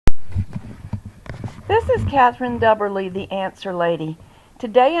This is Catherine Dubberly, the Answer Lady.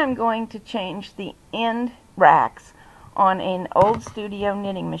 Today I'm going to change the end racks on an old studio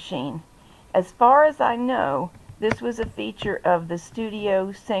knitting machine. As far as I know, this was a feature of the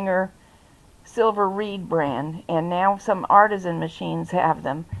Studio Singer Silver Reed brand, and now some artisan machines have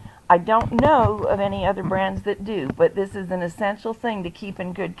them. I don't know of any other brands that do, but this is an essential thing to keep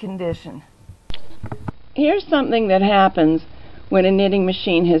in good condition. Here's something that happens when a knitting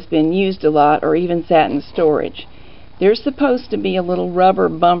machine has been used a lot or even sat in storage. There's supposed to be a little rubber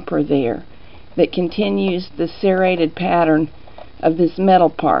bumper there that continues the serrated pattern of this metal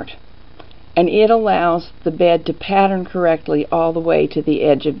part, and it allows the bed to pattern correctly all the way to the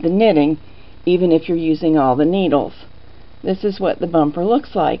edge of the knitting, even if you're using all the needles. This is what the bumper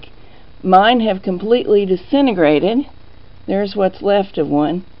looks like. Mine have completely disintegrated. There's what's left of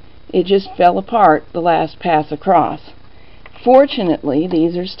one. It just fell apart the last pass across. Fortunately,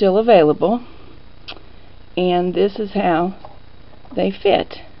 these are still available, and this is how they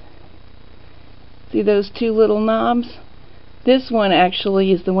fit. See those two little knobs? This one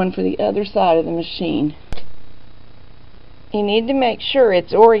actually is the one for the other side of the machine. You need to make sure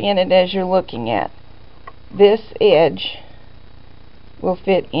it's oriented as you're looking at. This edge will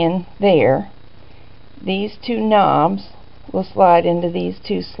fit in there. These two knobs will slide into these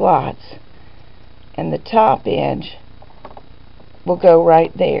two slots, and the top edge will go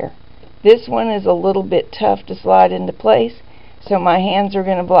right there. This one is a little bit tough to slide into place, so my hands are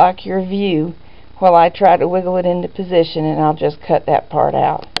going to block your view while I try to wiggle it into position, and I'll just cut that part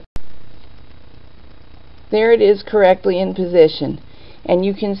out. There it is, correctly in position, and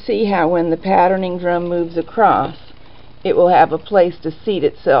you can see how when the patterning drum moves across, it will have a place to seat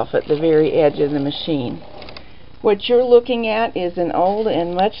itself at the very edge of the machine. What you're looking at is an old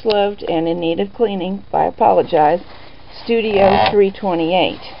and much loved and in need of cleaning, I apologize, Studio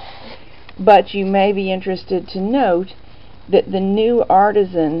 328. But you may be interested to note that the new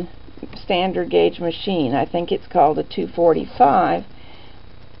artisan standard gauge machine, I think it's called a 245,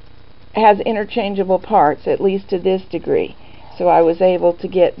 has interchangeable parts, at least to this degree. So I was able to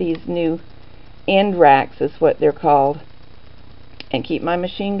get these new end racks, is what they're called, and keep my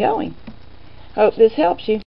machine going. Hope this helps you.